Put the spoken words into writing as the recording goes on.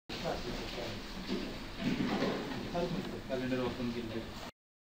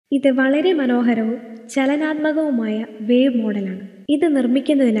ഇത് വളരെ മനോഹരവും ചലനാത്മകവുമായ വേവ് മോഡലാണ്. ഇത്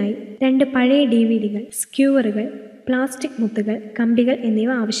നിർമ്മിക്കുന്നതിനായി 2 പഴയ DVD-കൾ, സ്ക്യൂവറുകൾ, പ്ലാസ്റ്റിക് മുത്തുകൾ, കമ്പികൾ എന്നിവ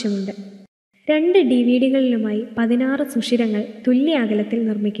ആവശ്യമുണ്ട്. 2 DVD-കളിലുമായി 16 സുഷിരങ്ങൾ തുല്യ അകലത്തിൽ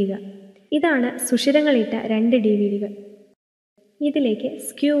നിർമ്മിക്കുക. ഇതാണ് സുഷിരങ്ങളിട്ട 2 DVD-കൾ. ഇതിലേക്ക്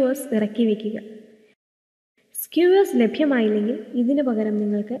സ്ക്യൂവേഴ്സ് ഇറക്കി വയ്ക്കുക. സ്ക്യൂവേഴ്സ് ലഭ്യമായില്ലെങ്കിൽ ഇതിനു പകരം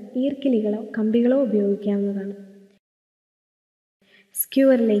നിങ്ങൾക്ക് ഈർക്കിലികളോ കമ്പികളോ ഉപയോഗിക്കാവുന്നതാണ്.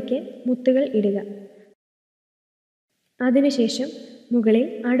 സ്ക്യൂവറിലേക്ക് മുത്തുകൾ ഇടുക. അതിനുശേഷം മുകളിൽ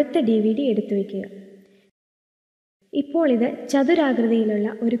അടുത്ത DVD എടുത്തു വയ്ക്കുക. ഇപ്പോൾ ഇത് ചതുരാകൃതിയിലുള്ള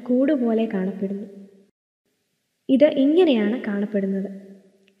ഒരു കൂട് പോലെ കാണപ്പെടുന്നു. ഇത് ഇങ്ങനെയാണ് കാണപ്പെടുന്നത്.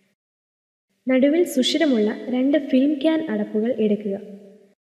 നടുവിൽ സുഷിരമുള്ള 2 ഫിലിം ക്യാൻ അടപ്പുകൾ എടുക്കുക.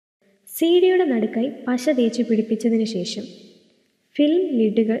 CD-യുടെ നടുക്കായി പശ തേച്ച് പിടിപ്പിച്ചതിന് ശേഷം ഫിലിം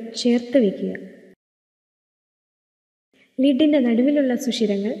ലിഡുകൾ ചേർത്ത് വയ്ക്കുക. ലിഡിൻ്റെ നടുവിലുള്ള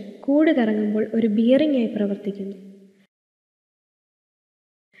സുഷിരങ്ങൾ കൂട് കറങ്ങുമ്പോൾ ഒരു ബിയറിംഗായി പ്രവർത്തിക്കുന്നു.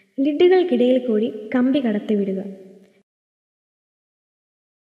 ലിഡുകൾക്കിടയിൽ കൂടി കമ്പി കടത്തിവിടുക.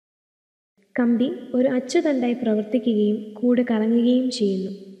 കമ്പി ഒരു അച്ചുതണ്ടായി പ്രവർത്തിക്കുകയും കൂട് കറങ്ങുകയും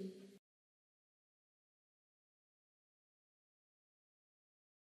ചെയ്യുന്നു.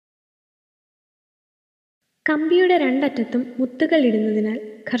 കമ്പിയുടെ 2 അറ്റത്തും മുത്തുകൾ ഇടുന്നതിനാൽ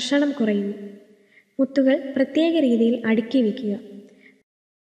ഘർഷണം കുറയുന്നു. മുത്തുകൾ പ്രത്യേക രീതിയിൽ അടുക്കി വയ്ക്കുക.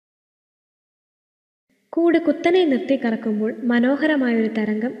 കൂട് കുത്തനെ നിർത്തി കറക്കുമ്പോൾ മനോഹരമായൊരു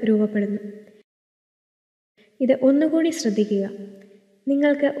തരംഗം രൂപപ്പെടുന്നു. ഇത് ഒന്നുകൂടി ശ്രദ്ധിക്കുക.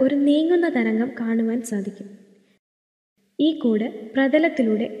 നിങ്ങൾക്ക് ഒരു നീങ്ങുന്ന തരംഗം കാണുവാൻ സാധിക്കും. ഈ കൂട്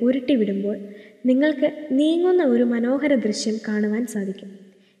പ്രതലത്തിലൂടെ ഉരുട്ടിവിടുമ്പോൾ നിങ്ങൾക്ക് നീങ്ങുന്ന ഒരു മനോഹര ദൃശ്യം കാണുവാൻ സാധിക്കും.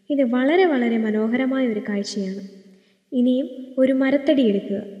 ഇത് വളരെ വളരെ മനോഹരമായ ഒരു കാഴ്ചയാണ്. ഇനിയും ഒരു മരത്തടി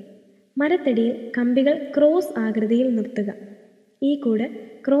എടുക്കുക. മരത്തടിയിൽ കമ്പികൾ ക്രോസ് ആകൃതിയിൽ നിർത്തുക. ഈ കൂട്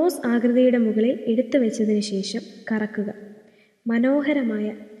ക്രോസ് ആകൃതിയുടെ മുകളിൽ എടുത്തു വെച്ചതിന് ശേഷം കറക്കുക. മനോഹരമായ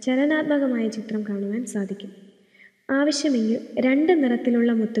ചലനാത്മകമായ ചിത്രം കാണുവാൻ സാധിക്കും. ആവശ്യമെങ്കിൽ 2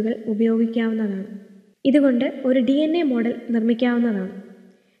 നിറത്തിലുള്ള മുത്തുകൾ ഉപയോഗിക്കാവുന്നതാണ്. ഇതുകൊണ്ട് ഒരു DNA മോഡൽ നിർമ്മിക്കാവുന്നതാണ്.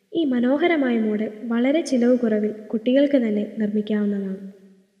 ഈ മനോഹരമായ മോഡൽ വളരെ ചിലവ് കുറവിൽ കുട്ടികൾക്ക് തന്നെ നിർമ്മിക്കാവുന്നതാണ്.